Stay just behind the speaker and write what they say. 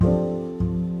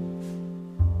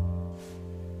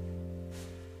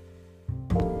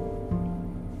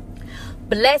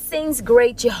Blessings,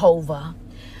 great Jehovah.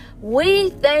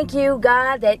 We thank you,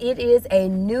 God, that it is a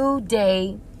new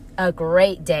day, a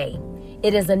great day.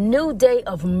 It is a new day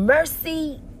of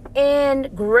mercy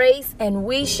and grace, and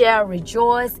we shall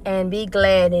rejoice and be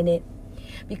glad in it.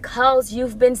 Because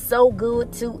you've been so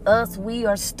good to us, we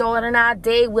are starting our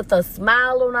day with a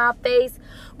smile on our face.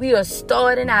 We are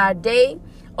starting our day,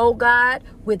 oh God,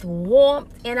 with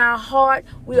warmth in our heart.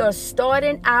 We are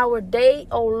starting our day,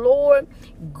 oh Lord,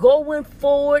 going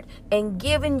forward and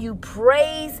giving you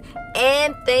praise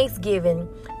and thanksgiving.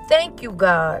 Thank you,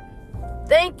 God.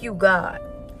 Thank you, God.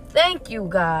 Thank you,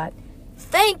 God.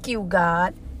 Thank you,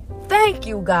 God. Thank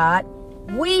you, God.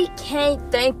 We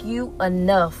can't thank you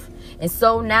enough. And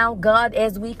so now, God,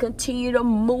 as we continue to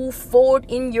move forward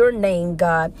in your name,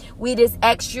 God, we just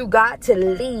ask you, God, to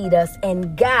lead us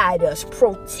and guide us,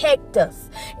 protect us.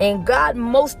 And God,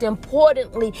 most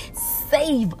importantly,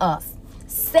 save us.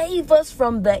 Save us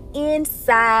from the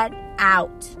inside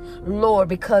out, Lord,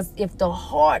 because if the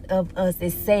heart of us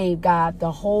is saved, God,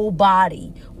 the whole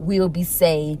body will be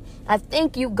saved. I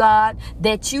thank you, God,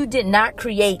 that you did not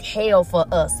create hell for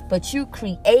us, but you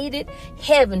created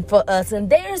heaven for us. And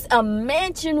there's a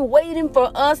mansion waiting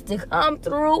for us to come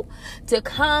through, to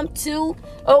come to,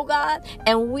 oh God,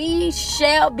 and we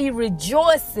shall be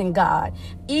rejoicing, God,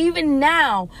 even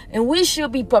now. And we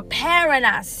should be preparing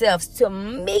ourselves to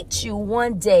meet you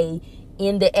one day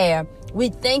in the air. We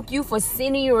thank you for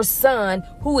sending your son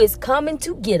who is coming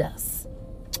to get us.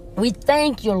 We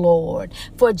thank you, Lord,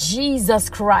 for Jesus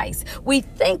Christ. We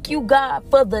thank you, God,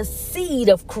 for the seed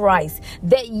of Christ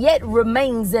that yet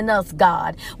remains in us,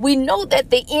 God. We know that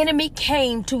the enemy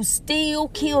came to steal,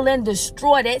 kill, and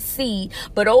destroy that seed.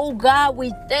 But, oh God,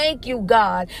 we thank you,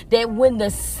 God, that when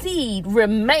the seed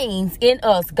remains in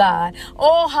us, God,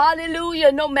 oh,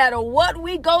 hallelujah, no matter what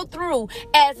we go through,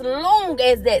 as long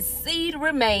as that seed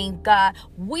remains, God,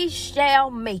 we shall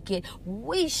make it.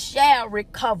 We shall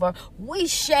recover. We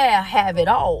shall have it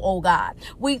all, oh God.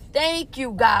 We thank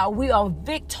you, God. We are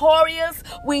victorious.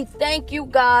 We thank you,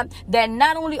 God, that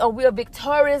not only are we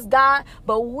victorious, God,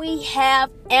 but we have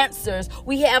answers.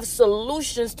 We have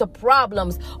solutions to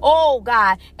problems, oh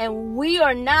God, and we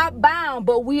are not bound,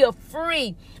 but we are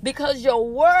free because your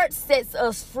word sets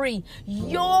us free.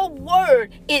 Your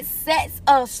word, it sets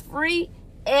us free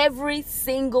every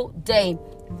single day.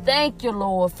 Thank you,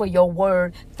 Lord, for your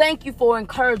word. Thank you for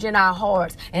encouraging our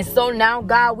hearts. And so now,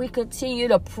 God, we continue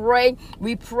to pray.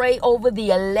 We pray over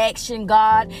the election,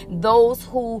 God, those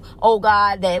who, oh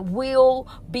God, that will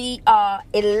be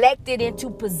elected into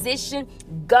position.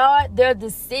 God, their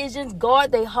decisions,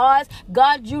 God, their hearts.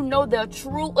 God, you know their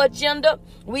true agenda.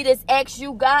 We just ask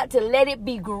you, God, to let it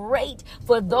be great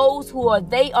for those who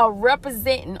they are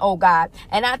representing, oh God.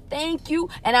 And I thank you,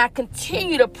 and I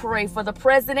continue to pray for the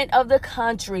president of the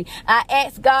country. I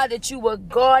ask, God, that you will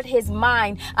guard his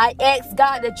mind. I ask,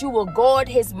 God, that you will guard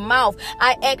his mouth.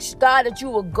 I ask, God, that you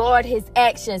will guard his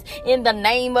actions in the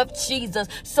name of Jesus,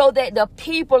 so that the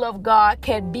people of God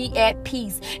can be at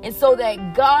peace, and so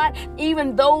that, God,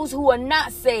 even those who are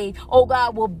not saved, oh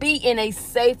God, will be in a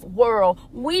safe world.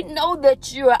 We know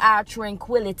that you're our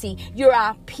tranquility. You're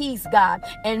our peace, God,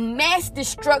 and mass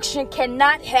destruction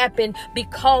cannot happen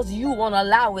because you won't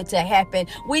allow it to happen.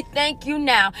 We thank you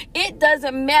now. It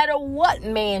doesn't matter what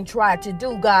man tried to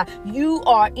do, God. You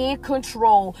are in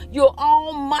control. You're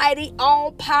almighty,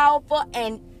 all powerful,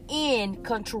 and in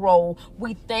control.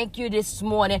 We thank you this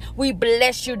morning. We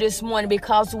bless you this morning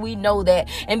because we know that.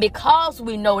 And because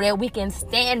we know that, we can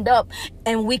stand up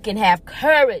and we can have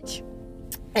courage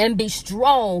and be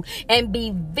strong and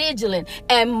be vigilant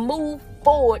and move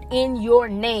forward in your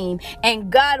name.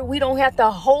 And God, we don't have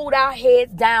to hold our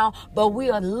heads down, but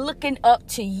we are looking up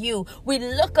to you. We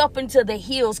look up into the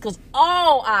hills because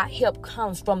all our help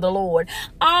comes from the Lord.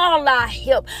 All our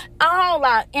help, all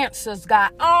our answers,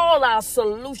 God, all our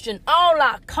solution, all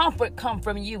our comfort come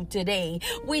from you today.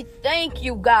 We thank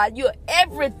you, God. You're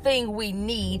everything we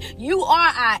need. You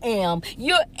are I am.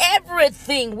 You're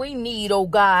everything we need, oh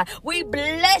God. We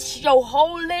bless your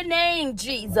holy name,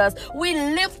 Jesus. We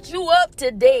lift you up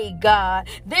today, God.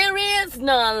 There is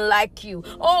none like you.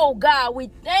 Oh God, we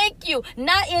thank you.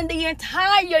 Not in the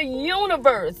entire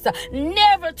universe,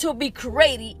 never to be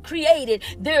created.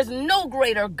 There's no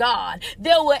greater God.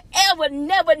 There will ever,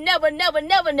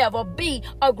 never be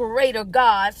a greater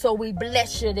God. So we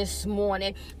bless you this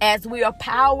morning as we are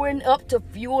powering up to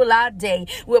fuel our day.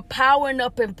 We're powering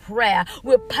up in prayer.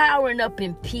 We're powering up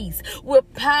in peace. We're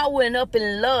powering up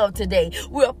in love today.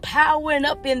 We're powering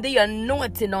up in the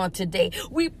anointing on today. today.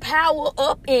 We power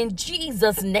up in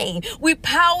Jesus' name. We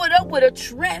powered up with a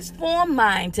transformed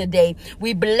mind today.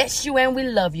 We bless you and we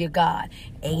love you, God.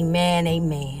 Amen.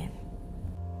 Amen.